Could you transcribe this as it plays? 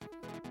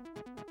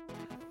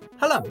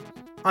Hello,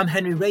 I'm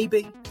Henry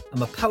Raby,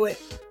 I'm a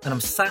poet, and I'm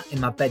sat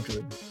in my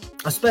bedroom.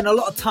 I've spent a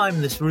lot of time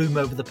in this room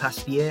over the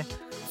past year,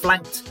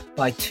 flanked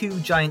by two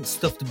giant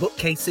stuffed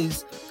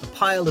bookcases, a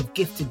pile of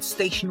gifted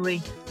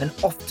stationery, an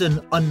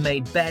often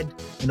unmade bed,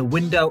 and a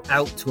window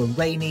out to a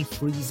rainy,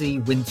 freezy,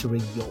 wintry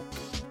York.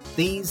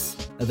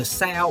 These are the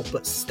Say Out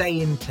But Stay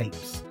In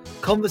tapes,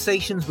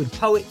 conversations with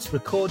poets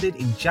recorded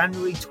in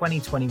January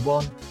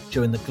 2021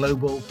 during the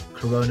global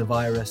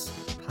coronavirus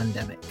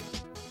pandemic.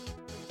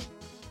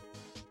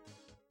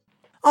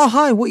 Oh,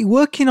 hi, what are you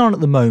working on at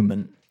the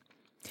moment?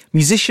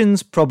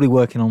 Musicians probably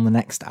working on the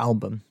next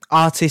album.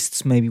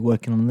 Artists maybe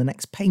working on the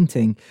next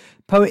painting.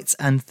 Poets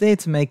and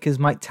theatre makers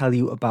might tell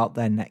you about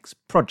their next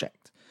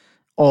project.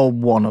 Or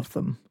one of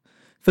them.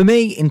 For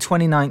me, in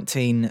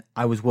 2019,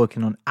 I was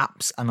working on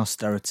Apps and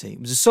Austerity. It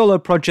was a solo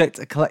project,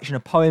 a collection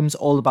of poems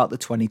all about the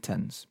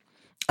 2010s.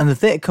 And the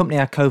theatre company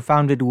I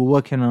co-founded were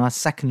working on our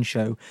second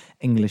show,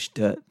 English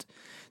Dirt.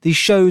 These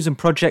shows and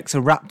projects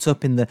are wrapped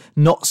up in the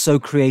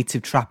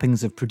not-so-creative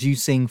trappings of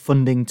producing,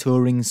 funding,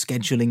 touring,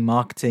 scheduling,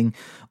 marketing,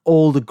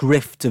 all the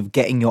grift of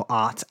getting your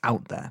art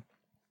out there.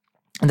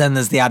 And then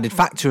there's the added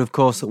factor, of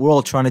course, that we're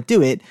all trying to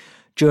do it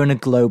during a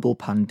global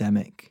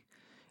pandemic.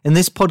 In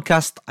this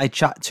podcast, I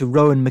chat to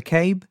Rowan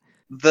McCabe.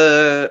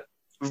 The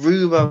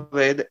room I'm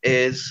in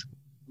is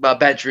my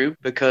bedroom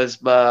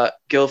because my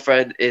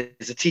girlfriend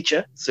is a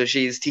teacher, so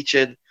she's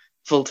teaching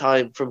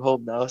full-time from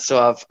home now,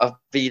 so I've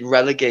been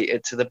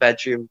relegated to the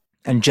bedroom.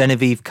 And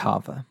Genevieve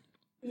Carver.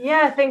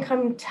 Yeah, I think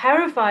I'm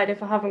terrified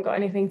if I haven't got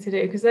anything to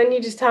do, because then you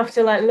just have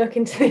to look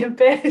into the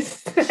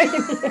abyss.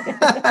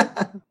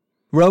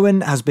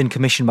 Rowan has been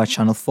commissioned by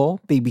Channel 4,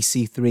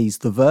 BBC Three's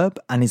The Verb,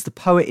 and is the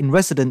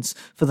Poet-In-Residence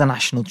for the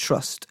National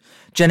Trust.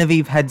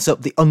 Genevieve heads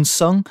up the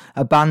Unsung,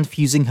 a band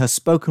fusing her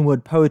spoken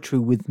word poetry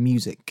with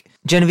music.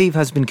 Genevieve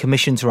has been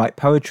commissioned to write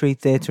poetry,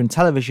 theatre and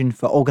television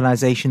for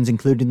organisations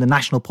including the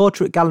National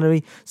Portrait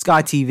Gallery,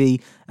 Sky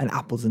TV and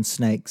Apples and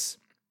Snakes.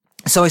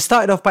 So I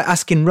started off by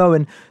asking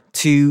Rowan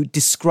to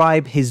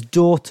describe his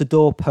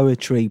door-to-door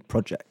poetry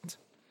project.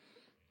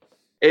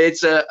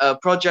 It's a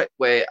project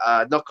where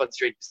I knock on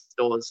strangers'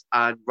 doors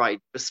and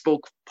write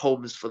bespoke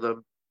poems for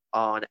them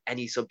on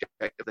any subject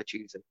of their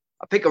choosing.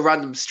 I pick a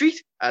random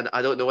street and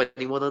I don't know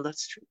anyone on that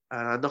street,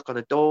 and I knock on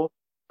a door,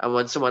 and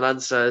when someone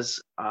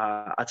answers,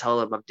 I tell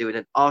them I'm doing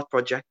an art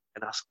project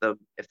and ask them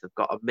if they've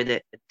got a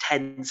minute and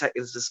 10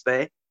 seconds to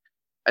spare.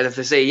 And if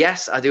they say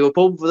yes, I do a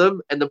poem for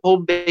them, and the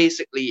poem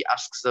basically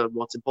asks them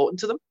what's important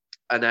to them,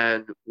 and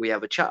then we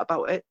have a chat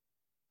about it.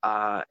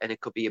 And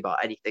it could be about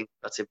anything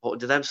that's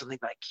important to them, something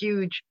like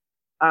huge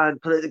and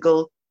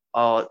political,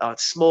 or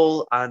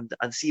small and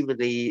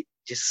seemingly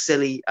just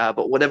silly.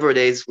 But whatever it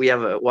is,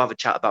 we'll have a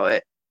chat about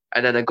it.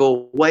 And then I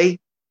go away,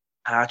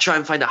 and I try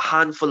and find a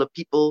handful of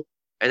people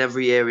in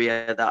every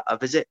area that I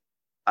visit.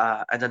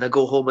 And then I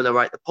go home and I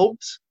write the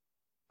poems.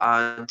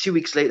 And 2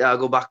 weeks later, I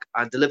go back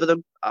and deliver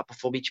them. I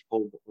perform each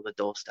poem on the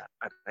doorstep,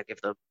 and I give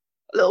them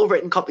a little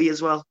written copy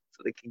as well,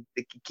 so they can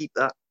keep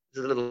that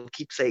as a little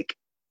keepsake.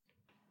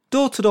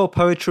 Door-to-door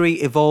poetry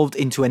evolved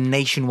into a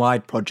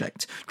nationwide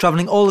project,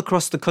 travelling all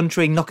across the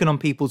country, knocking on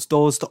people's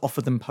doors to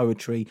offer them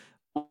poetry.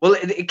 Well,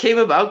 it came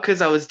about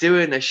because I was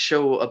doing a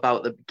show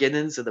about the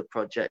beginnings of the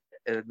project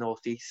in the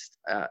Northeast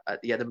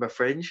at the Edinburgh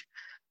Fringe,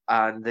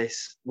 and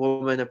this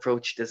woman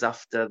approached us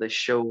after the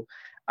show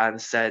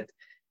and said,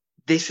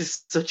 "This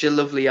is such a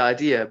lovely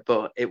idea,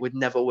 but it would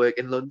never work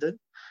in London."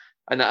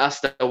 And I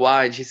asked her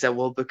why, and she said,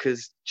 well,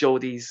 because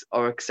Geordies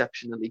are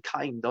exceptionally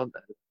kind, aren't they?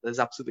 There's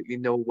absolutely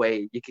no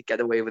way you could get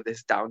away with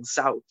this down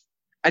south.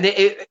 And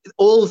it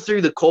all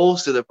through the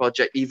course of the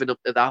project, even up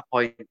to that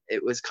point,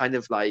 it was kind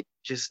of like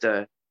just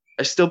a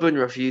stubborn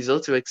refusal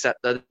to accept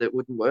that it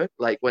wouldn't work.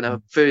 Like when I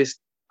first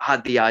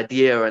had the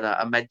idea and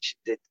I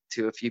mentioned it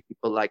to a few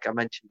people, like I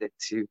mentioned it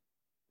to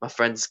my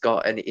friend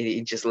Scott, and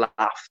he just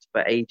laughed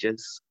for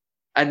ages.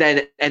 And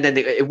then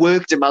it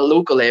worked in my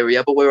local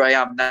area, but where I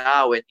am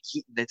now in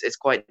Heaton, it's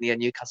quite near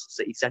Newcastle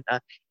City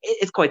Centre.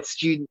 It's quite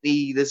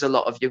student-y. There's a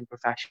lot of young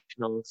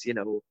professionals,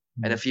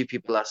 and a few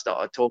people I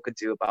started talking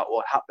to about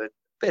what happened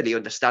fairly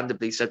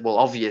understandably said, well,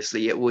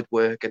 obviously it would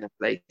work in a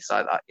place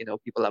like that.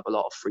 People have a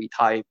lot of free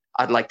time.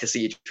 I'd like to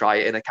see you try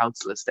it in a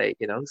council estate,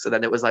 So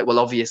then it was like, well,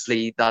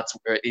 obviously that's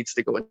where it needs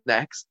to go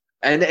next.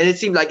 And it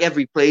seemed like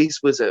every place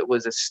was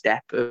a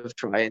step of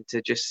trying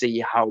to just see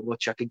how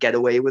much I could get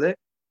away with it.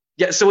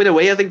 Yeah, so in a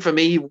way, I think for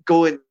me,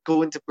 going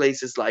to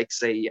places like,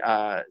 say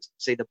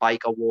the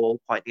Biker Wall,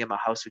 quite near my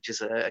house, which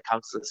is a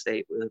council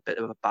estate with a bit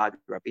of a bad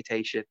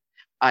reputation,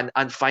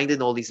 and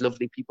finding all these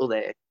lovely people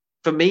there.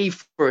 For me,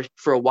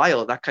 for a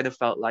while, that kind of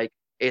felt like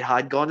it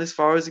had gone as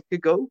far as it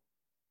could go.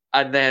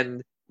 And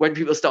then when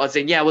people started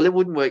saying, yeah, well, it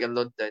wouldn't work in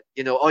London,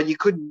 or you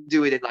couldn't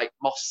do it in like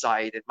Moss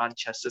Side in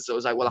Manchester. So it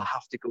was like, well, I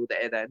have to go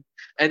there then.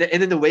 And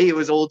in a way, it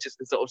was all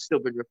just a sort of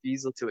stubborn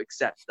refusal to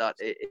accept that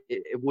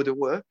it wouldn't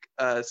work.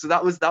 So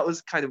that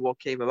was kind of what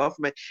came about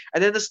for me.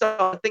 And then I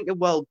started thinking,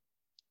 well,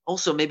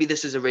 also maybe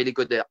this is a really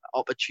good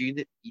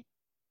opportunity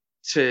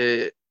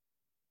to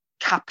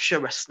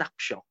capture a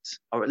snapshot,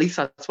 or at least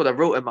that's what I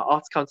wrote in my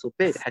Arts Council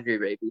bid, Henry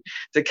Raby,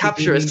 to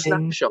capture a Meaning-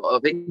 snapshot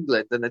of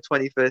England in the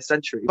 21st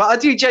century. But I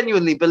do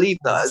genuinely believe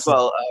that as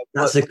well.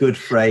 That's a good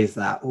phrase,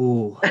 that.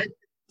 Ooh.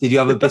 Did you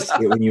have a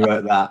biscuit when you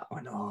wrote that? Oh,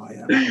 no,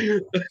 yeah,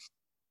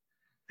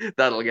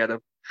 That'll get him.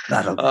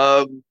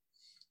 that'll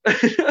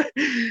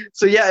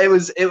So yeah,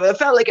 it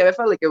felt like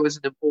it was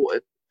an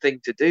important thing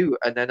to do,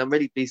 and then I'm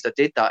really pleased I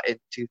did that in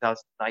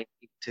 2019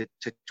 to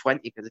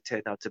 20, because it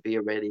turned out to be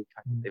a really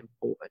kind of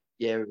important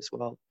year as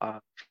well.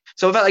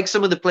 So I felt like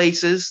some of the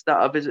places that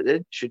I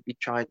visited should be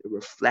trying to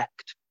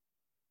reflect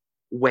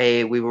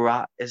where we were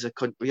at as a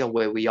country, or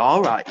where we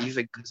are at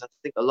even, because I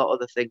think a lot of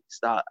the things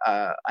that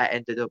I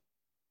ended up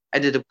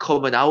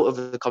coming out of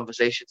the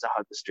conversations I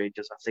had with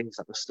strangers are things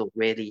that were still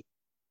really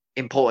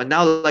important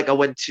now. Like I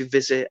went to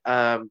visit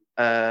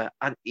anti-fracking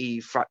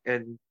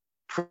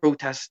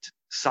protest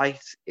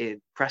site in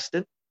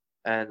Preston,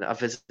 and I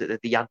visited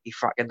the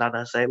anti-fracking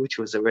Nana site, which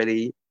was a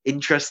really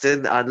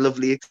interesting and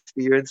lovely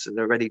experience, and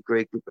a really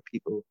great group of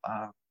people.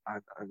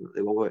 And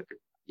they were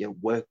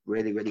worked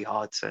really, really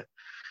hard to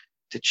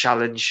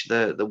challenge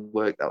the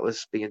work that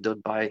was being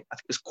done by, I think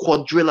it was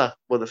Quadrilla,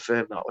 were the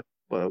firm that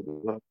were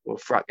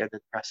fracking in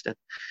Preston.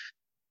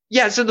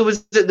 Yeah, so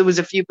there was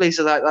a few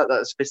places like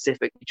that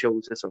specifically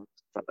chose as sort of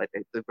felt like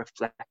they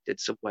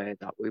reflected somewhere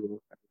that we were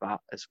at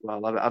as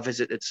well. I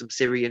visited some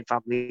Syrian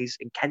families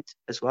in Kent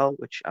as well,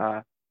 which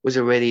was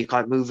a really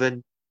kind of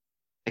moving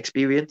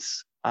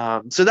experience.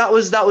 So that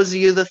was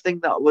the other thing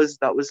that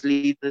was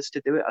leading us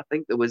to do it. I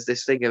think there was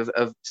this thing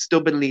of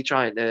stubbornly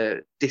trying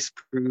to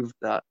disprove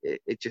that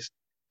it just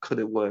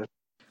couldn't work.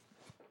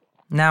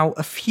 Now,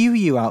 a few of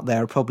you out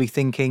there are probably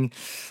thinking,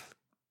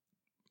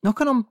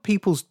 knocking on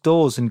people's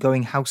doors and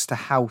going house to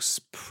house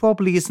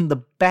probably isn't the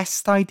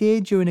best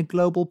idea during a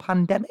global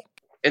pandemic.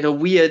 In a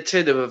weird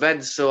turn of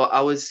events, so I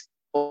was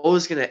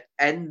always going to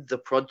end the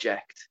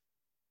project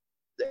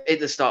in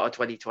the start of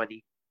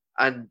 2020.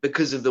 And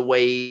because of the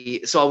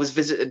way, so I was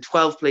visiting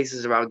 12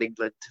 places around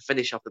England to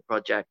finish off the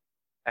project,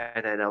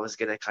 and then I was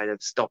going to kind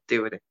of stop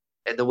doing it.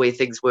 And the way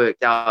things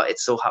worked out, it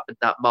so happened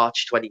that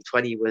March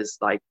 2020 was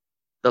like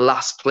the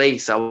last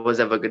place I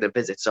was ever going to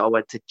visit. So I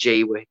went to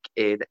Jaywick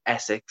in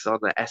Essex, on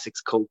the Essex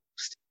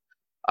coast,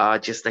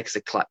 just next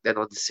to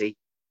Clacton-on-Sea,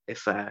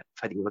 if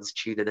anyone's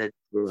tuning in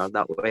around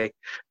that way.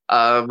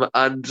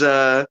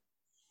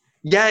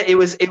 Yeah, it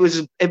was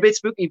a bit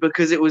spooky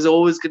because it was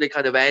always going to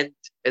kind of end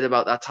in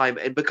about that time.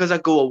 And because I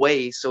go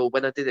away, so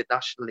when I did it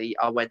nationally,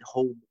 I went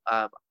home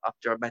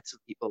after I met some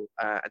people,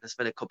 and I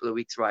spent a couple of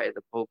weeks writing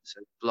the poems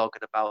and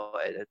blogging about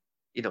it,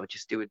 and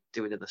just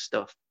doing other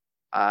stuff.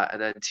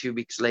 And then 2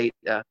 weeks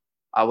later,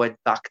 I went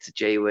back to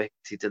Jaywick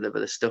to deliver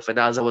the stuff. And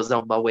as I was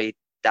on my way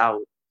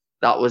down,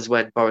 that was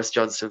when Boris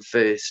Johnson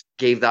first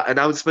gave that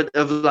announcement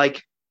of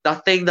like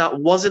that thing that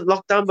wasn't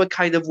lockdown, but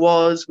kind of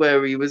was,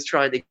 where he was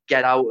trying to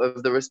get out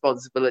of the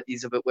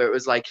responsibilities of it, where it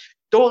was like,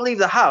 don't leave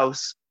the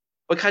house,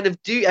 but kind of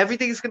do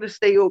everything's going to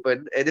stay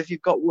open. And if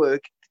you've got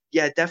work,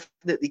 yeah,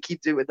 definitely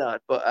keep doing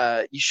that.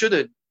 But you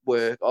shouldn't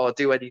work or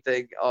do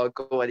anything or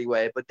go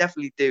anywhere, but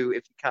definitely do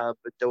if you can,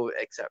 but don't,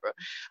 etc.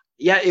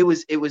 Yeah, it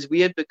was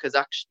weird because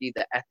actually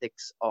the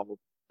ethics of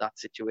that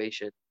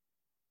situation,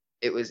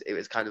 it was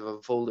kind of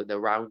unfolding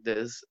around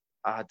us.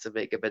 I had to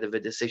make a bit of a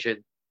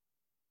decision.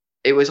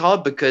 It was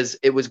hard because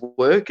it was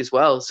work as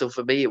well. So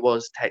for me, it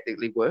was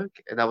technically work.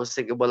 And I was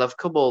thinking, well, I've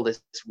come all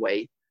this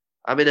way.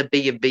 I'm in a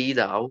B&B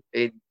now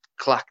in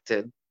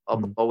Clacton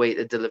on my way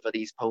to deliver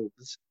these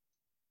poems.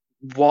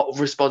 What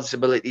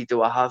responsibility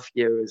do I have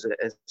here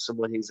as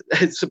someone who's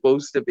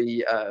supposed to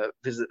be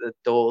visiting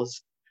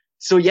doors?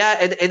 So yeah,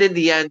 and in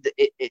the end,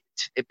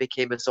 it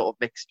became a sort of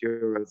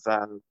mixture of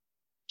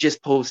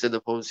just posting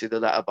the poems through the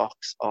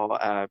letterbox, or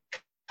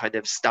kind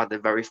of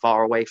standing very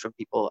far away from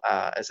people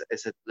as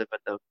I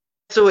delivered them.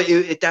 So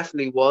it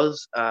definitely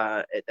was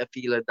a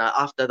feeling that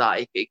after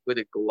that it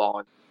couldn't go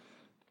on.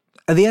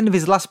 At the end of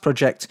his last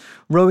project,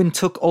 Rowan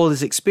took all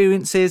his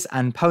experiences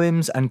and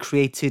poems and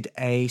created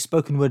a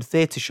spoken word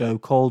theatre show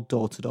called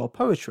Door to Door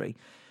Poetry.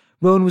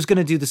 Rowan was going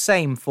to do the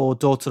same for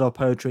Door to Door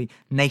Poetry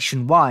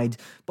nationwide,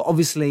 but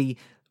obviously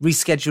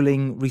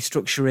rescheduling,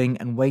 restructuring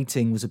and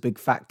waiting was a big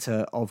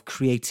factor of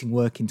creating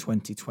work in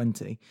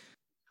 2020.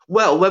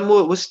 Well, when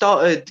we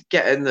started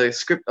getting the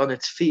script on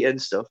its feet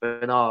and stuff,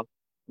 and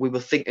we were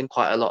thinking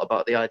quite a lot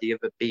about the idea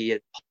of it being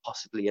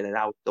possibly in an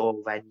outdoor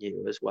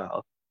venue as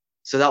well.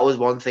 So that was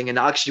one thing, and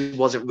it actually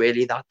wasn't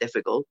really that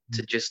difficult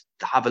to just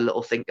have a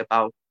little think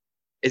about,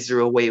 is there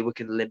a way we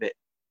can limit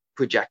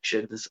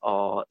projections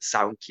or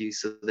sound cues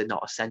so they're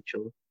not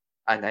essential,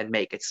 and then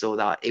make it so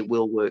that it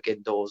will work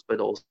indoors but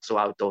also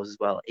outdoors as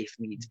well if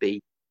needs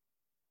be.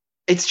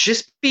 It's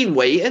just been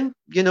waiting,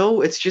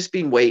 it's just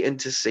been waiting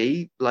to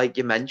see, like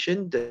you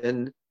mentioned,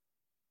 and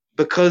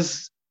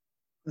because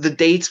the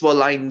dates were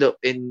lined up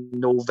in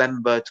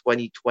November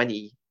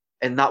 2020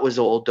 and that was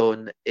all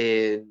done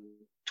in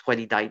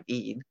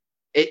 2019,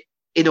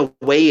 in a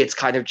way it's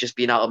kind of just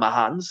been out of my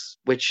hands,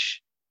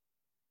 which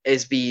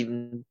has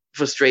been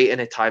frustrating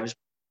at times.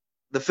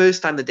 The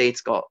first time the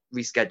dates got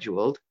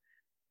rescheduled,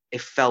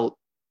 it felt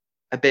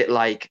a bit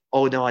like,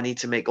 oh no, I need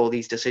to make all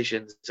these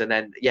decisions. And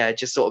then, yeah, it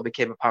just sort of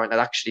became apparent that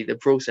actually the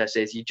process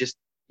is you just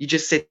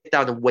sit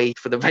down and wait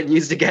for the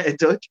venues to get in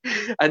touch.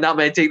 And that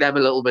may take them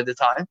a little bit of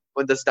time,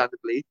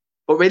 understandably.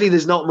 But really,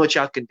 there's not much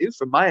I can do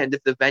from my end.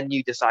 If the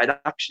venue decide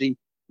actually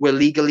we're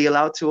legally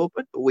allowed to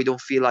open, but we don't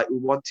feel like we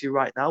want to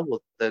right now,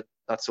 well, then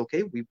that's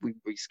okay. We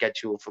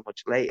reschedule for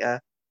much later.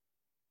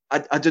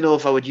 I don't know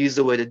if I would use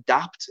the word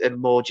adapt and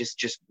more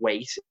just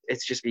wait.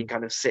 It's just been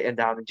kind of sitting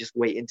down and just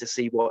waiting to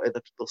see what other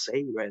people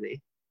say,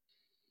 really.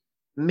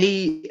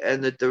 Me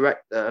and the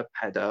director,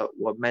 Peda,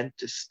 were meant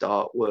to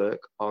start work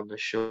on the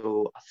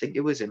show, I think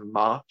it was in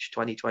March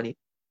 2020.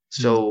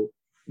 So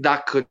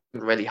that couldn't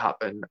really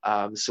happen.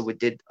 So we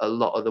did a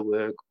lot of the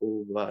work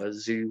over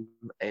Zoom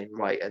and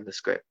writing the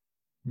script.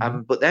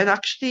 But then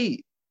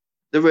actually,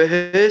 the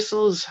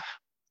rehearsals,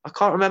 I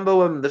can't remember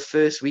when the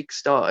first week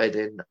started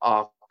in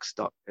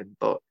Stockton,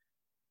 but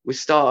we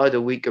started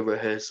a week of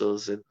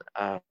rehearsals and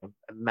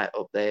met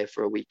up there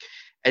for a week.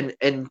 And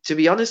to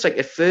be honest, like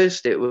at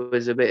first it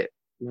was a bit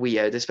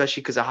weird,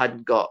 especially because I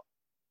hadn't got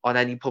on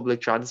any public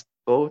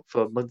transport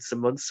for months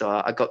and months. So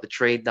I got the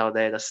train down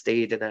there and I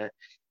stayed in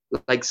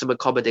some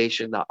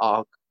accommodation that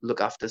I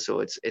look after.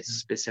 So it's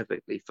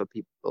specifically for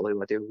people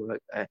who are doing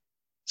work there.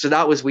 So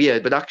that was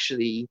weird. But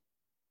actually,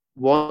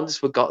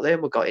 once we got there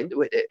and we got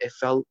into it, it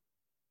felt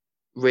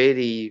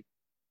really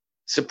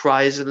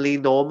surprisingly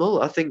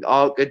normal. I think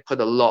Ark had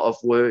put a lot of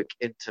work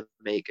into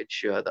making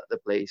sure that the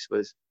place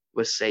was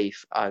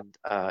safe, and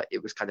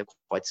it was kind of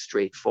quite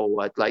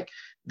straightforward. Like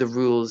the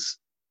rules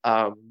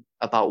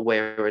about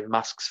wearing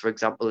masks, for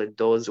example,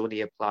 indoors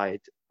only apply,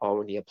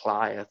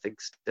 I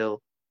think,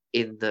 still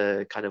in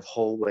the kind of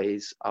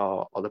hallways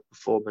or the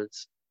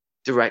performance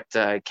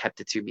director kept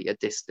a 2 meter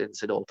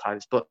distance at all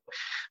times. But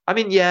I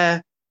mean,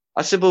 yeah,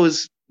 I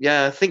suppose,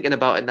 yeah, thinking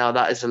about it now,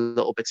 that is a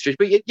little bit strange.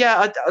 But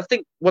yeah, I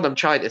think what I'm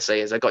trying to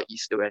say is I got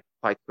used to it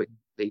quite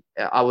quickly.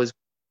 I was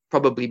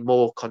probably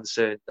more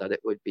concerned that it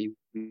would be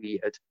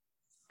weird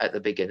at the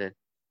beginning.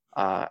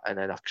 And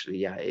then actually,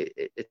 yeah,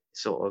 it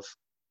sort of,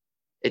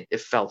 it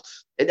felt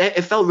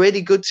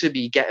really good to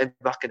be getting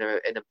back in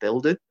a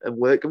building and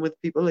working with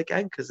people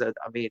again. Because I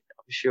mean,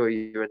 I'm sure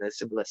you're in a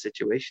similar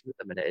situation at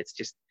the minute. It's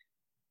just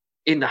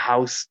in the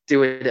house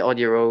doing it on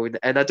your own,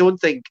 and I don't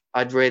think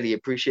I'd really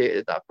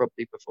appreciated that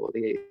probably before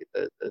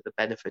the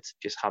benefits of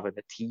just having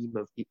a team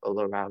of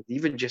people around,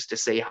 even just to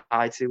say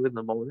hi to in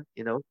the morning,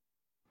 you know.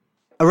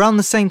 Around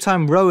the same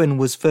time Rowan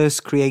was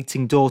first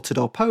creating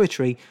door-to-door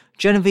poetry,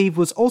 Genevieve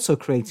was also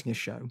creating a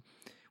show.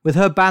 With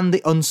her band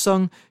The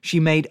Unsung,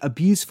 she made A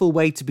Beautiful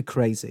Way to Be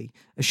Crazy,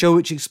 a show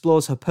which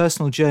explores her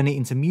personal journey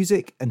into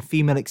music and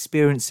female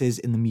experiences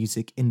in the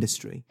music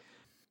industry.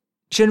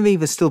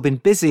 Genevieve has still been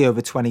busy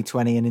over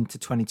 2020 and into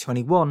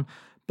 2021,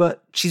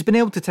 but she's been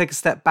able to take a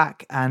step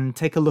back and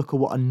take a look at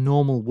what a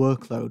normal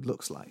workload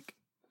looks like.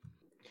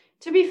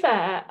 To be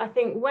fair, I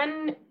think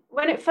when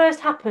it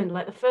first happened,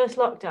 like the first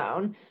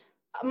lockdown,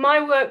 my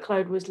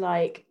workload was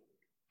like,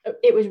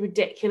 it was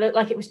ridiculous.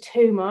 Like it was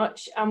too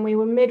much. And we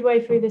were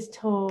midway through this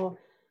tour.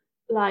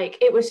 Like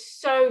it was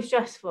so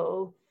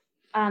stressful.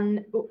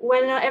 And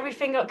when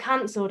everything got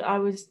cancelled, I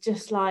was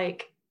just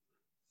like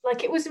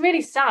it was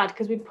really sad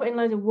because we put in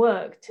loads of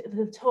work to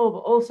the tour, but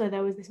also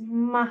there was this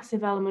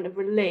massive element of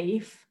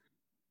relief.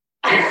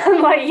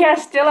 Like, yeah,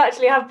 still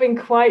actually have been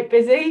quite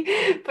busy,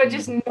 but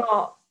just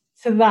not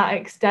to that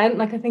extent.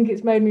 Like, I think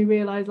it's made me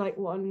realise like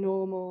what a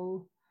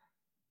normal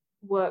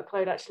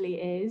workload actually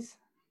is.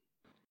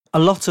 A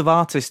lot of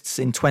artists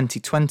in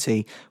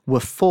 2020 were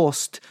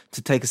forced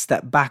to take a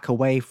step back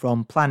away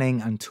from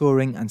planning and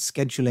touring and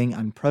scheduling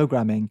and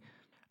programming.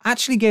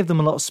 Actually gave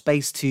them a lot of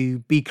space to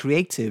be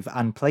creative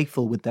and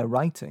playful with their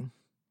writing.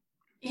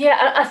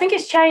 Yeah, I think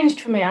it's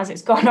changed for me as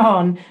it's gone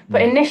on.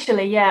 But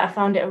initially, yeah, I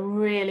found it a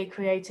really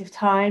creative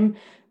time.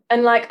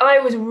 And like, I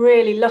was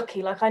really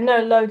lucky. Like, I know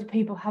loads of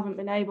people haven't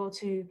been able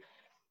to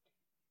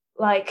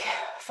like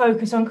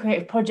focus on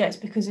creative projects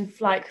because of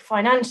like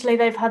financially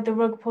they've had the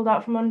rug pulled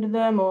out from under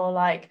them, or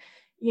like,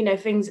 you know,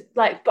 things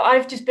like, but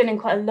I've just been in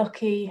quite a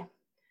lucky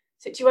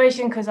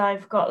situation because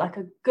I've got like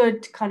a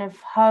good kind of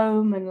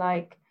home and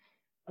like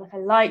I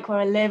like where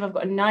I live. I've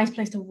got a nice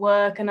place to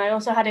work, and I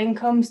also had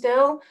income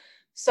still.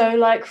 So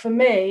like for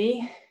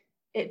me,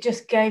 it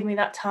just gave me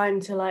that time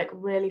to like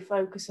really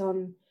focus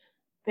on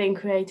being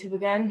creative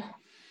again.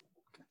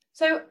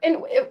 So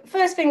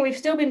first thing, we've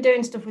still been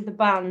doing stuff with the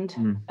band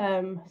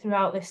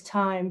throughout this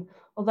time,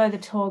 although the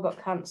tour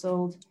got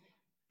cancelled.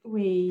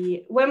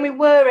 When we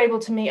were able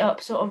to meet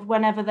up, sort of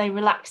whenever they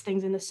relaxed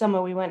things in the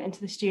summer, we went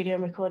into the studio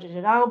and recorded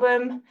an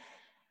album,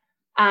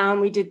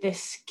 and we did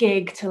this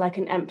gig to like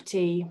an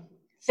empty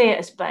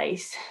theatre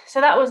space. So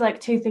that was like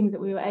two things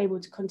that we were able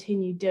to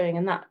continue doing,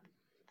 and that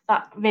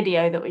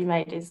video that we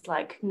made is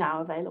like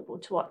now available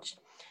to watch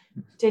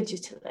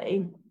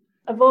digitally.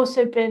 I've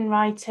also been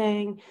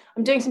writing,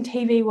 I'm doing some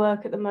TV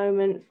work at the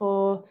moment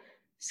for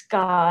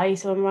Sky,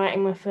 so I'm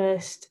writing my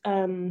first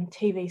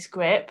TV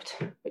script,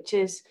 which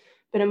has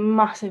been a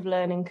massive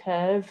learning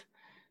curve.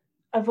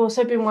 I've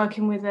also been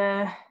working with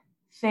a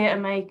theatre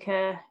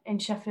maker in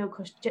Sheffield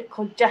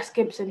called Jess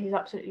Gibson, who's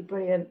absolutely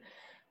brilliant.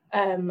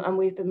 And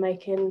we've been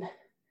making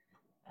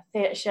a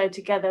theatre show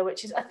together,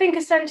 which is, I think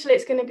essentially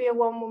it's going to be a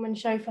one-woman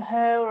show for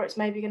her, or it's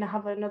maybe going to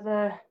have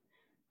another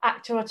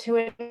actor or two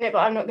in it, but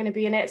I'm not going to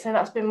be in it. So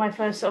that's been my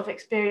first sort of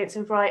experience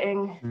of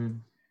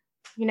writing,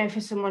 for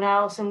someone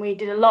else. And we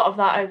did a lot of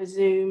that over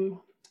Zoom.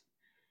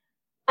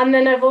 And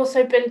then I've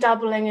also been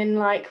dabbling in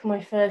like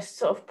my first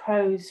sort of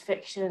prose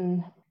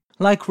fiction.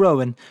 Like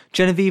Rowan,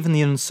 Genevieve and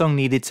the Unsung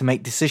needed to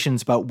make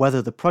decisions about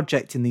whether the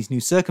project in these new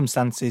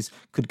circumstances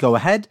could go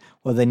ahead,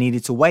 whether they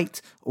needed to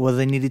wait, or whether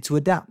they needed to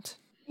adapt.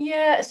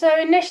 Yeah, so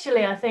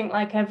initially I think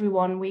like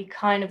everyone, we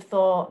kind of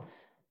thought,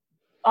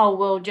 oh,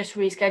 we'll just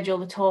reschedule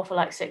the tour for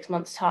like 6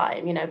 months'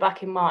 time.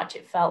 Back in March,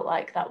 it felt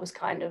like that was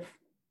kind of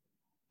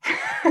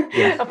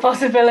a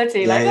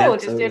possibility. We'll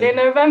just do it in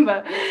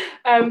November.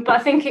 But I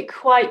think it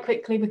quite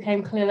quickly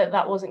became clear that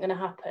that wasn't going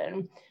to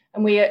happen.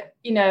 And we,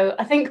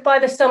 I think by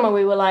the summer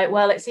we were like,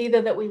 well, it's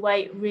either that we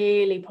wait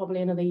really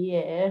probably another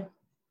year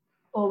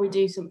or we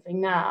do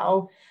something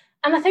now.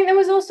 And I think there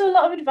was also a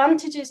lot of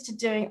advantages to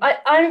doing.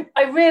 I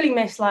really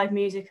miss live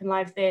music and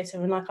live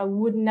theatre, and like I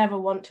would never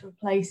want to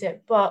replace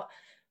it. But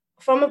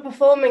from a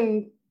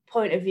performing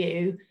point of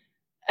view,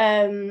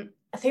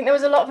 I think there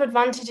was a lot of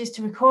advantages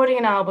to recording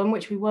an album,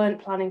 which we weren't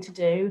planning to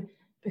do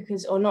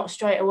or not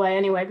straight away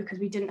anyway, because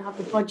we didn't have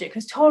the budget,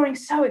 because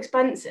touring's so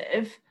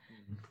expensive.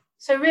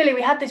 So really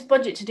we had this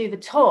budget to do the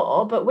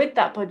tour, but with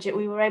that budget,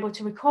 we were able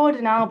to record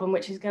an album,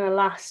 which is going to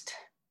last,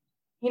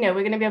 we're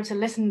going to be able to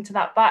listen to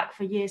that back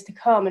for years to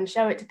come and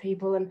show it to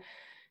people, and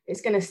it's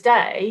going to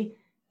stay.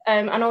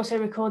 And also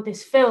record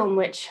this film,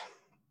 which,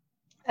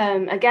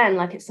 again,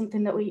 like it's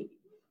something that we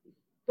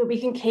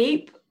can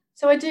keep.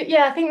 So I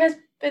think there's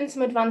been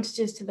some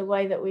advantages to the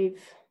way that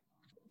we've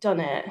done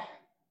it.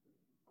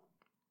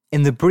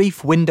 In the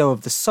brief window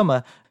of the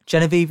summer,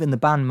 Genevieve and the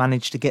band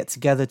managed to get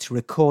together to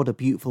record A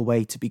Beautiful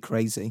Way to Be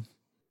Crazy.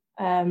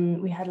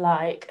 We had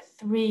like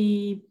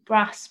 3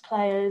 brass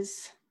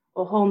players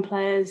or horn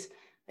players,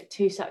 like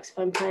 2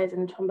 saxophone players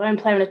and a trombone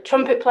player and a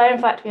trumpet player.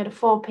 In fact, we had a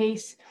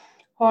 4-piece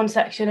horn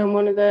section on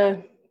one of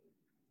the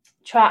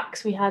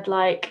tracks. We had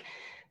like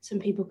some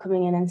people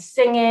coming in and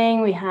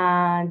singing. We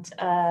had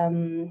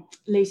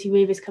Lucy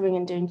Weavers coming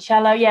in doing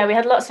cello. Yeah, we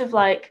had lots of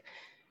like,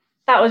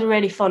 that was a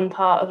really fun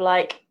part of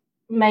like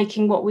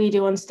making what we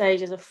do on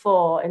stage as a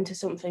 4 into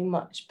something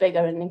much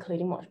bigger and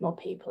including much more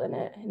people in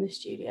it in the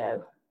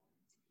studio.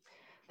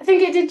 I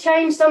think it did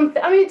change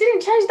something. I mean, it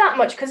didn't change that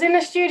much because in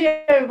a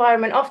studio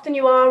environment, often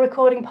you are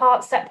recording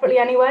parts separately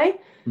anyway.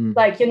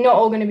 Like you're not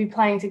all going to be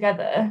playing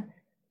together.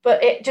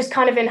 But it just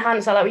kind of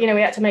enhanced that. Like, we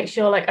had to make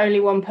sure like only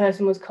one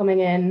person was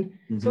coming in.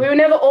 So we were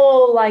never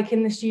all like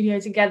in the studio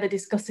together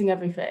discussing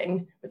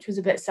everything, which was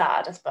a bit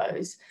sad, I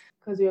suppose,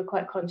 because we were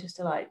quite conscious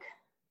to like,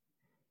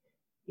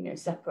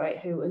 separate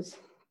who was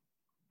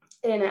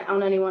in it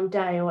on any one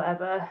day or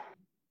whatever.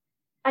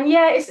 And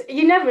yeah,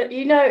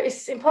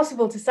 it's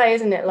impossible to say,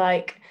 isn't it?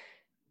 Like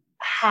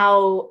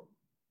how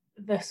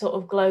the sort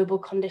of global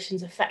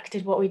conditions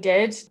affected what we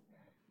did.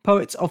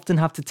 Poets often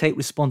have to take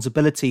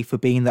responsibility for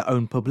being their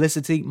own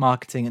publicity,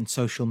 marketing and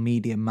social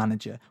media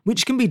manager,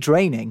 which can be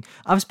draining.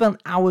 I've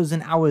spent hours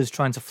and hours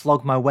trying to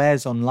flog my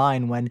wares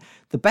online when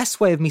the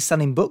best way of me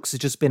selling books has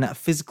just been at a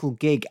physical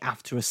gig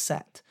after a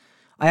set.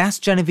 I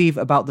asked Genevieve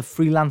about the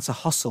freelancer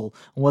hustle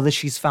and whether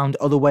she's found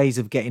other ways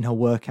of getting her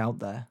work out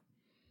there.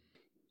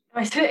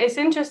 It's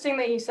interesting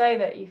that you say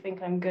that you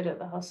think I'm good at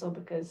the hustle,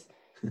 because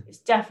it's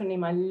definitely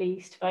my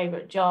least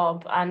favourite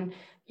job. And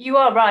you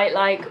are right,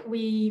 like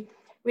we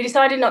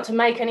decided not to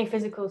make any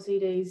physical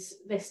CDs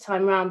this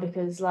time round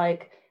because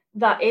like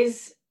that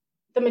is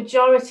the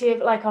majority of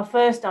like our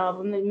first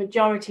album, the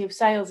majority of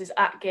sales is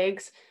at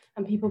gigs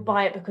and people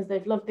buy it because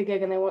they've loved the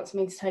gig and they want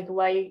something to take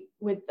away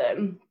with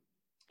them.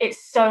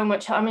 It's so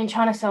much, I mean,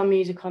 trying to sell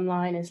music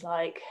online is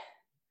like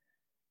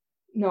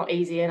not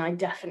easy and I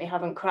definitely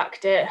haven't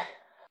cracked it.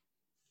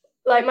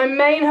 Like my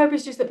main hope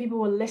is just that people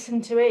will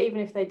listen to it even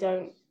if they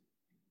don't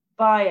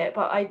buy it.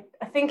 But I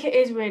think it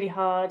is really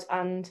hard,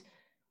 and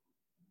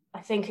I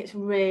think it's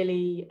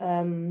really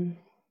kind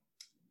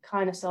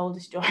of soul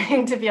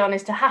destroying, to be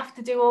honest, to have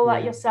to do all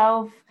that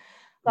yourself.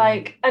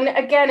 Like, and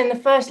again, in the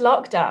first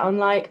lockdown,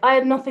 like I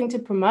had nothing to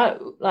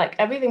promote, like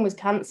everything was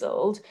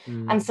cancelled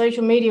and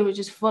social media was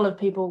just full of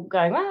people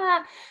going,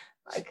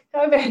 like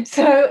COVID.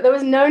 So there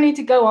was no need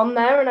to go on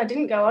there. And I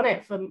didn't go on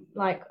it for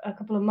like a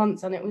couple of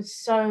months. And it was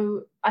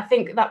so, I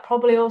think that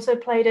probably also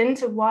played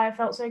into why I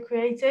felt so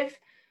creative.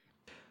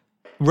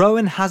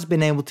 Rowan has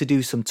been able to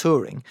do some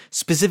touring,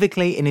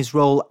 specifically in his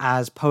role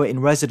as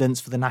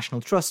Poet-In-Residence for the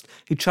National Trust,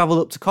 who travelled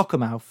up to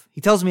Cockermouth.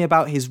 He tells me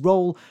about his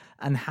role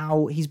and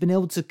how he's been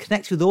able to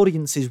connect with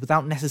audiences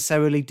without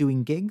necessarily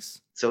doing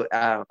gigs. So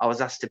I was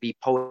asked to be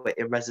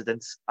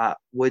Poet-In-Residence at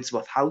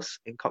Wordsworth House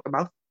in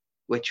Cockermouth,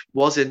 which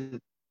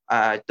wasn't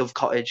Dove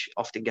Cottage,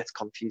 often gets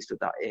confused with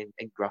that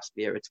in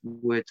Grasmere. It's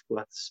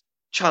Wordsworth's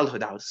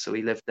childhood house. So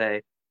he lived there,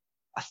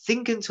 I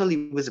think, until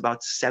he was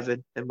about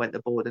 7 and went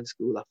to boarding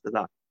school after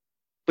that.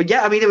 but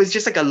yeah, I mean, it was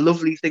just like a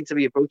lovely thing to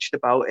be approached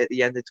about at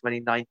the end of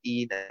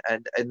 2019.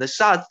 And the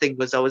sad thing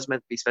was I was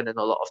meant to be spending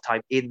a lot of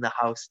time in the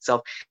house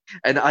itself.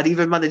 And I'd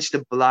even managed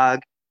to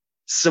blag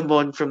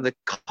someone from the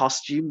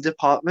costume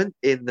department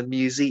in the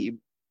museum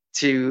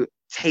to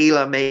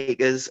tailor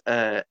make us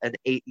an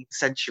 18th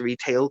century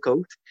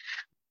tailcoat.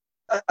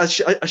 I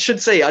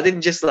should say I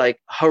didn't just like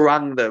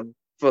harangue them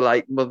for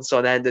like months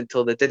on end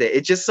until they did it.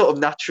 It just sort of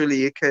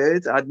naturally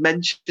occurred. I'd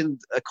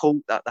mentioned a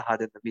coat that they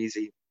had in the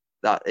museum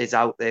that is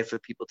out there for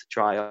people to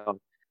try on,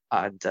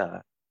 and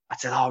I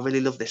said, "Oh, I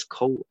really love this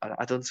coat.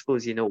 I don't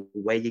suppose you know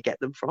where you get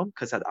them from,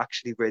 because I'd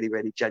actually really,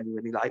 really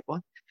genuinely like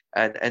one."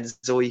 And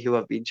Zoe, who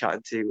I've been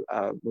chatting to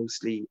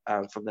mostly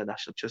from the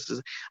National Trust,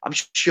 I'm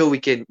sure we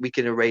can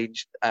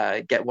arrange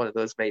get one of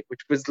those made,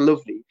 which was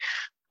lovely.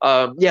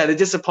 Yeah, the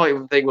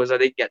disappointing thing was I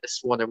didn't get the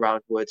swan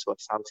around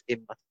Wordsworth's house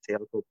in my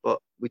tailcoat, but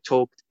we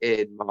talked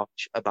in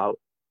March about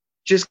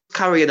just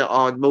carrying it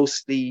on,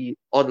 mostly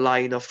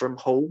online or from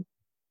home.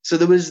 So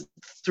there was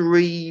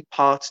 3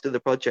 parts to the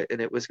project,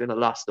 and it was going to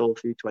last all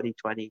through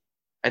 2020.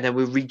 And then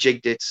we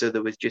rejigged it so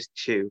there was just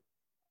 2,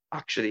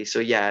 actually. So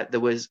yeah,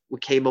 we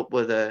came up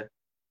with a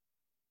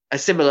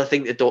similar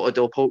thing to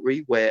door-to-door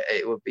poetry, where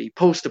it would be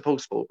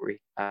post-to-post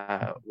poetry,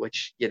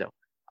 which, you know,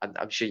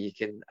 I'm sure you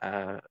can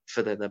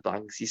fill in the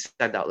blanks. You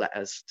send out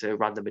letters to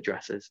random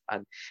addresses,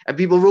 and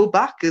people wrote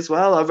back as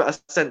well. I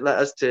sent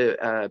letters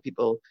to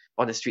people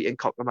on the street in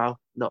Cockermouth,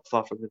 not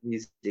far from the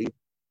museum,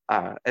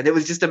 and it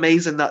was just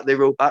amazing that they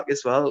wrote back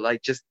as well,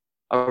 like just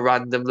a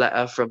random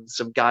letter from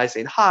some guy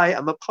saying, "Hi,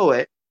 I'm a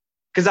poet,"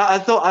 because I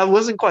thought I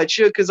wasn't quite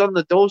sure, because on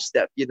the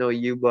doorstep, you know,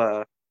 you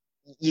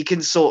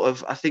can sort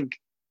of, I think,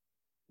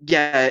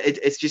 yeah,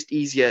 it's just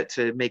easier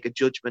to make a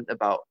judgment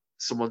about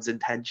someone's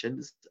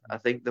intentions, I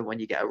think, than when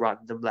you get a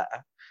random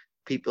letter.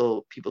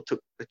 People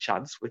took the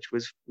chance, which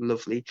was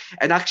lovely.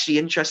 And actually,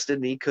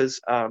 interestingly, because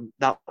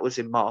that was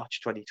in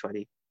March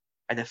 2020,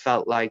 and it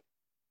felt like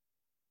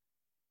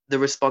the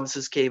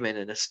responses came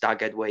in a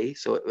staggered way.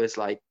 So it was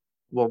like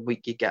 1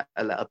 week you get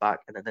a letter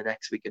back, and then the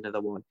next week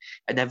another one,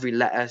 and every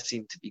letter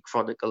seemed to be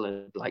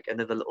chronicling like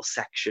another little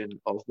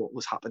section of what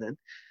was happening.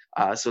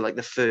 So like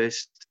the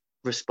first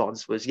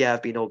response was, yeah,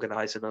 I've been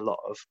organising a lot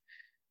of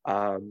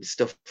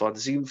stuff on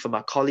Zoom for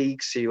my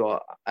colleagues who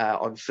are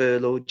on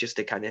furlough, just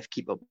to kind of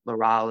keep up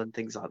morale and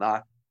things like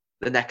that.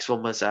 The next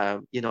one was,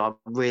 you know,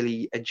 I'm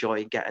really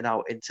enjoying getting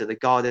out into the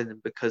garden,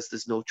 and because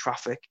there's no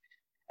traffic,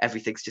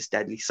 everything's just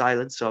deadly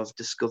silent. So I've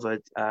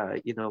discovered,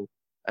 you know,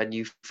 a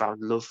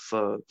newfound love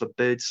for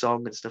bird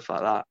song and stuff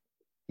like that.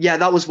 Yeah,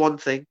 that was one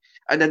thing.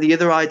 And then the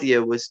other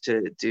idea was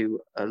to do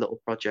a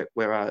little project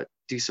where I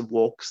do some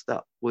walks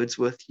that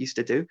Wordsworth used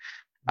to do,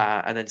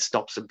 and then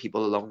stop some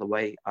people along the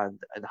way and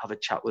have a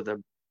chat with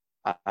them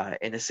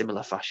in a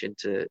similar fashion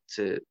to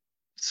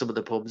some of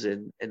the poems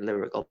in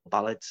lyrical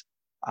ballads,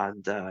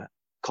 and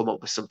come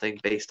up with something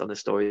based on the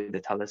story they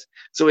tell us.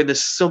 So in the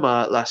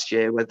summer last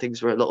year, when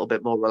things were a little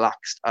bit more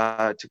relaxed,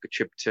 I took a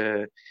trip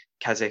to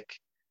Keswick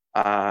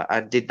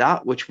and did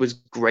that, which was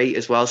great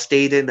as well.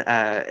 Stayed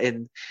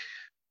in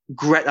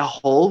Greta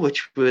Hall,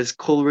 which was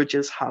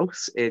Coleridge's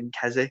house in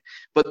Keswick,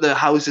 but the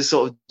house is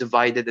sort of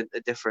divided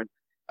into different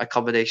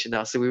accommodation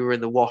now. So we were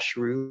in the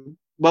washroom.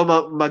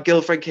 Well, my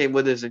girlfriend came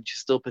with us, and she's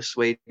still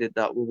persuaded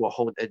that we were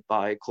haunted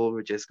by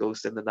Coleridge's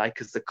ghost in the night,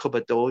 because the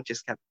cupboard door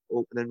just kept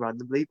opening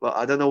randomly. But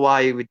I don't know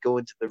why he would go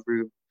into the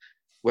room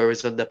where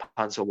his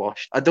underpants were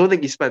washed. I don't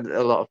think he spent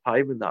a lot of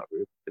time in that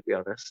room, to be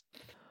honest.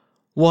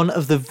 One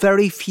of the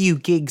very few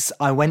gigs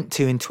I went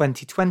to in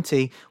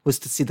 2020 was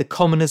to see the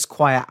Commoners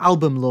Choir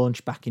album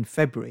launch back in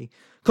February.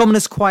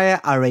 Commoners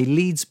Choir are a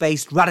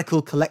Leeds-based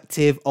radical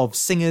collective of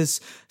singers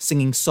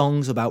singing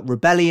songs about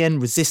rebellion,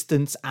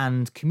 resistance,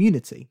 and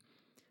community.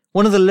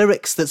 One of the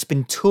lyrics that's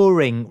been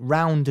touring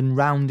round and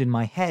round in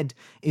my head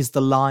is the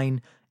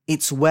line,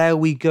 "It's where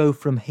we go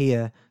from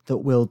here that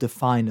will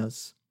define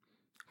us."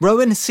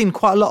 Rowan has seen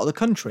quite a lot of the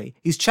country.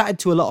 He's chatted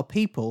to a lot of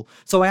people,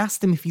 so I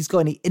asked him if he's got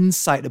any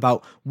insight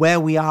about where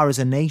we are as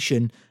a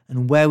nation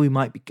and where we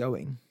might be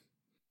going.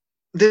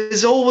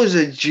 There's always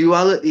a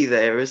duality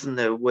there, isn't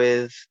there,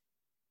 with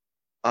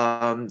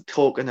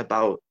talking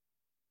about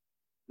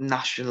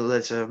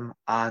nationalism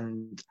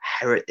and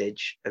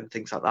heritage and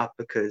things like that,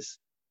 because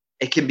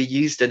it can be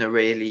used in a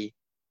really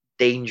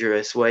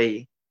dangerous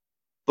way.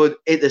 But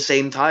at the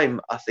same time,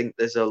 I think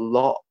there's a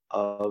lot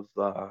of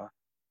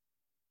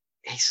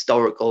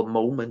historical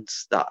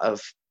moments that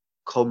have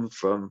come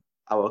from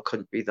our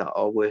country that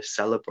are worth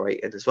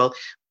celebrating as well.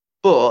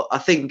 But I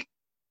think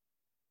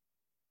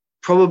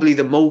probably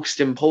the most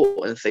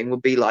important thing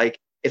would be, like,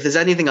 if there's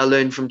anything I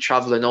learned from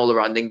traveling all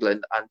around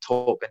England and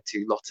talking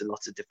to lots and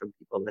lots of different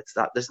people, it's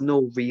that there's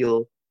no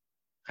real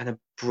kind of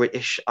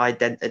British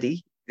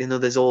identity. You know,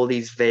 there's all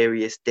these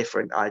various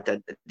different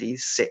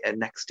identities sitting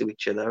next to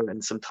each other,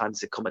 and sometimes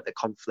they come into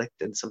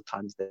conflict, and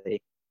sometimes they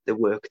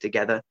work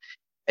together.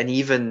 And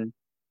even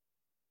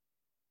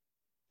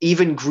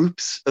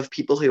groups of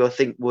people who I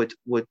think would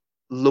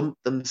lump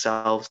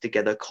themselves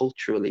together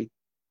culturally,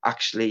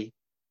 actually,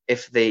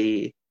 if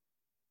they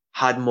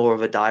had more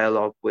of a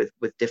dialogue with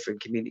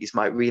different communities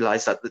might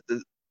realize that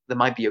there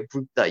might be a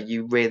group that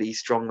you really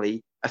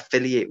strongly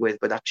affiliate with,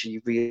 but actually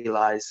you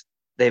realize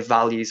their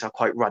values are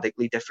quite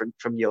radically different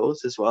from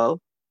yours as well.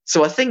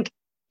 So I think,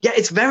 yeah,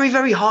 it's very,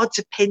 very hard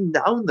to pin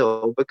down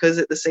though, because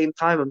at the same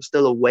time, I'm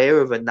still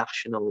aware of a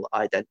national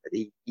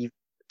identity, even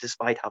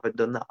despite having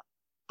done that.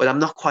 But I'm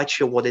not quite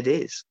sure what it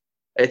is.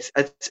 It's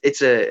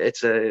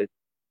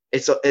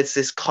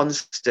this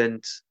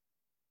constant,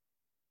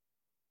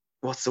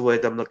 what's the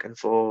word I'm looking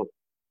for?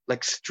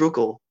 Like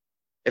struggle,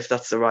 if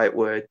that's the right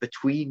word,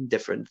 between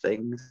different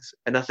things.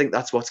 And I think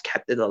that's what's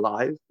kept it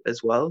alive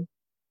as well.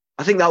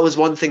 I think that was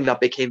one thing that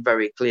became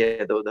very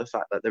clear, though, the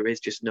fact that there is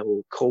just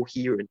no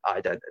coherent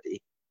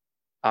identity.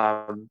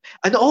 And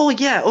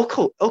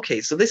cool.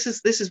 Okay, so this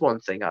is one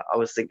thing I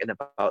was thinking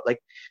about. Like,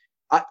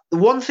 the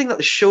one thing that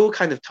the show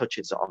kind of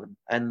touches on,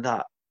 and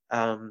that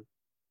I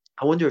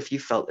wonder if you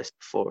felt this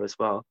before as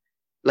well.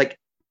 Like,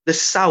 the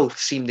South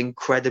seemed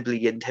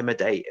incredibly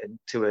intimidating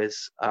to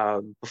us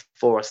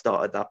before I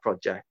started that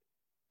project.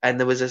 And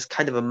there was this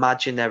kind of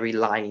imaginary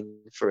line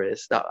for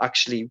us that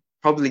actually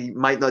probably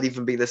might not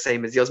even be the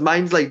same as yours.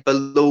 Mine's like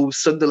below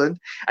Sunderland.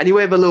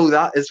 Anywhere below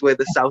that is where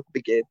the South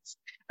begins.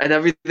 And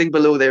everything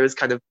below there is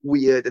kind of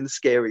weird and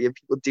scary, and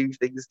people do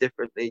things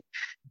differently.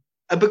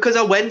 And because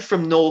I went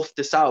from north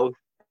to south,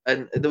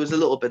 and there was a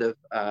little bit of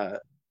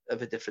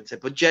a difference,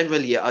 but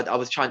generally I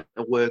was trying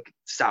to work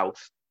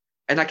south.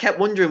 And I kept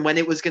wondering when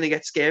it was going to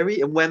get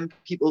scary and when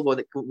people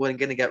weren't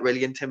going to get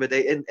really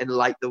intimidating and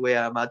like the way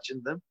I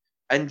imagined them.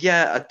 And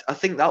yeah, I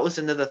think that was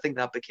another thing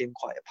that became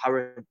quite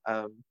apparent.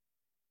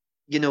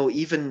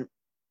 Even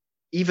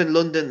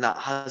London, that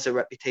has a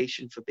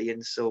reputation for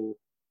being so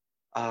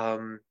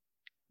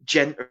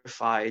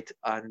gentrified,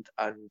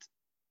 and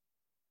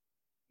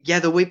yeah,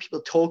 the way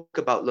people talk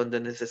about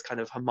London is this kind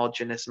of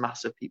homogenous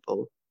mass of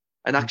people.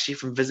 And actually,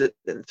 from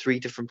visiting 3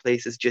 different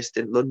places just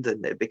in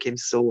London, it became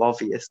so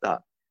obvious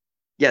that,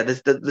 yeah,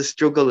 the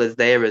struggle is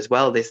there as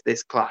well.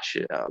 This clash.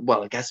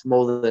 I guess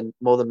more than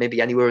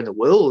maybe anywhere in the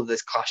world,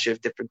 this clash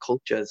of different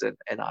cultures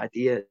and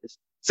ideas.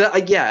 So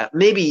yeah,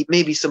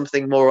 maybe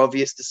something more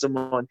obvious to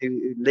someone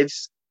who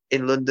lives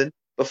in London.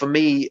 But for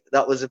me,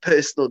 that was a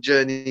personal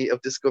journey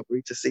of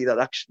discovery to see that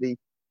actually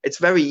it's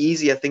very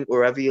easy, I think,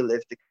 wherever you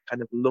live, to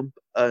kind of lump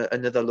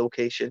another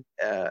location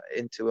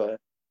into a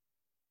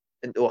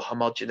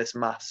homogenous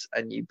mass,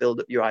 and you build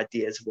up your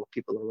ideas of what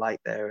people are like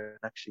there. And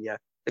actually, yeah,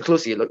 the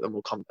closer you look, the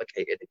more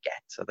complicated it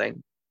gets, I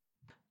think.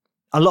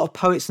 A lot of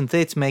poets and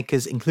theatre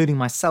makers, including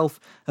myself,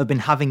 have been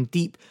having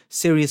deep,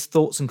 serious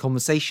thoughts and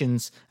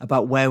conversations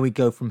about where we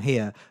go from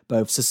here,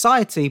 both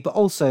society, but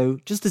also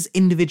just as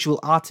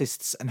individual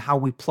artists, and how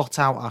we plot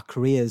out our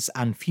careers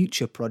and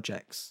future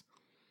projects.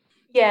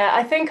 Yeah,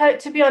 I think,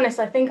 to be honest,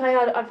 I've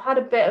had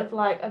a bit of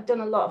I've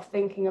done a lot of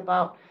thinking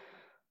about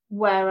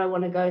where I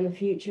want to go in the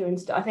future and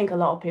stuff. I think a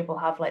lot of people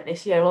have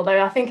this year, although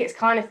I think it's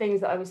kind of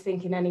things that I was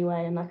thinking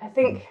anyway. And I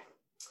think,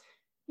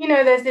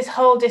 there's this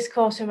whole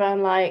discourse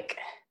around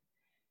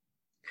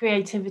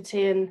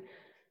creativity and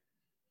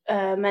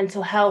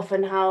mental health,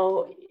 and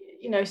how,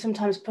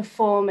 sometimes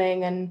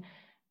performing and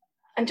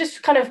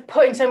just kind of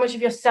putting so much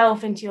of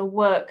yourself into your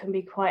work can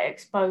be quite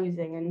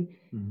exposing.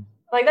 And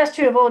that's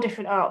true of all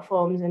different art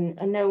forms, and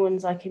no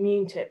one's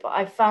immune to it. But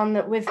I found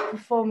that with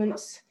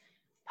performance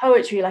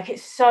poetry,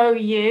 it's so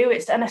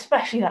and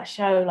especially that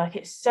show,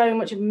 it's so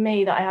much of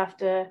me that I have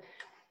to,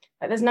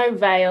 there's no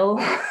veil.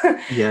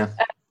 Yeah.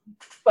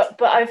 But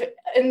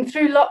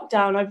through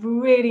lockdown, I've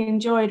really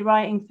enjoyed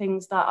writing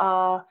things that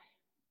are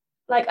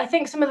I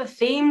think some of the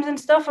themes and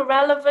stuff are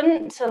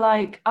relevant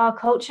to our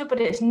culture, but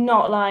it's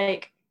not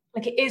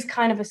it is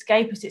kind of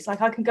escapist. It's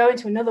I can go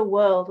into another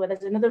world where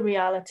there's another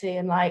reality,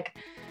 and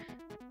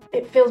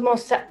it feels more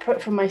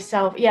separate from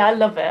myself. Yeah, I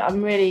love it.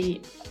 I'm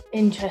really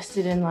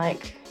interested in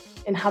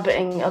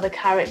inhabiting other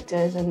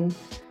characters and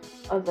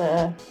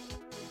other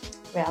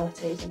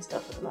realities and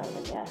stuff at the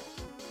moment, yeah.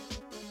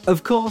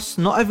 Of course,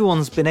 not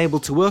everyone's been able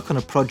to work on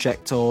a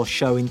project or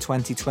show in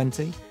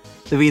 2020.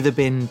 They've either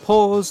been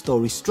paused or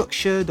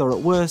restructured, or at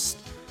worst,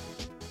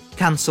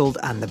 cancelled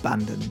and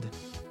abandoned.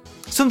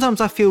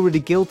 Sometimes I feel really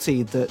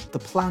guilty that the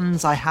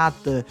plans I had,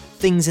 the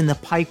things in the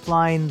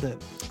pipeline,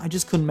 that I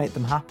just couldn't make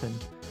them happen.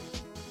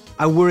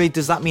 I worry,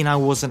 does that mean I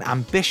wasn't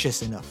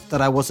ambitious enough,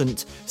 that I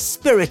wasn't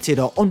spirited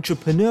or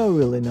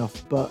entrepreneurial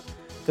enough? But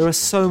there are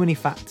so many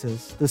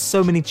factors, there's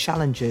so many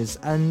challenges,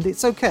 and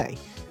it's okay.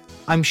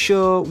 I'm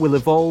sure we'll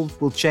evolve,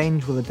 we'll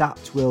change, we'll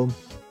adapt, we'll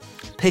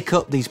pick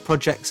up these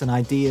projects and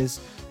ideas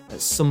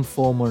at some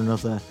form or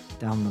another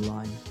down the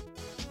line.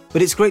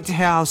 But it's great to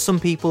hear how some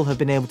people have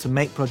been able to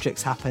make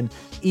projects happen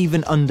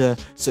even under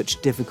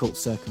such difficult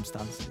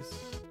circumstances.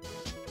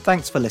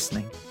 Thanks for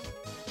listening.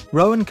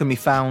 Rowan can be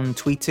found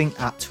tweeting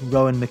at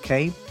Rowan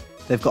McCabe.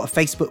 They've got a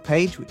Facebook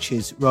page, which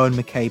is Rowan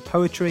McCabe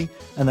Poetry,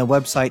 and their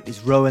website is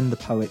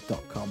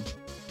rowanthepoet.com.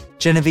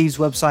 Genevieve's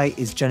website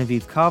is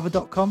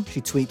genevievecarver.com.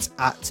 She tweets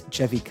at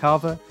Gevi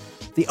Carver.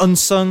 The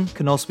Unsung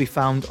can also be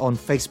found on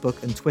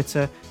Facebook and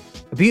Twitter.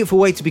 A Beautiful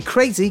Way to Be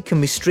Crazy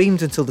can be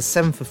streamed until the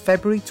 7th of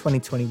February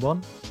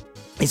 2021.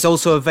 It's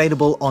also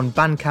available on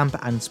Bandcamp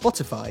and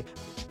Spotify.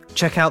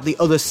 Check out the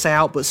other Say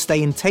Out But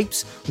Stay In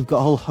tapes. We've got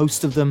a whole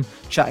host of them,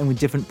 chatting with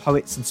different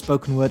poets and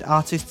spoken word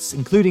artists,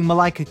 including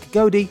Malika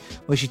Kagodi,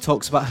 where she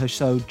talks about her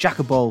show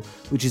Jackaball,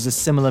 which is a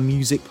similar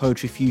music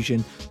poetry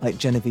fusion like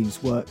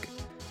Genevieve's work.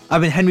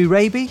 I've been Henry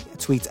Raby.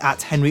 Tweet at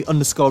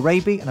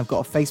Henry_Raby, and I've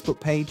got a Facebook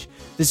page.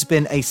 This has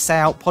been a Say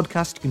Out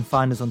podcast. You can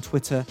find us on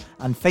Twitter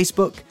and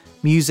Facebook.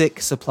 Music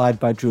supplied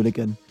by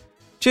Druligan.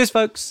 Cheers,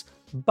 folks.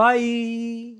 Bye.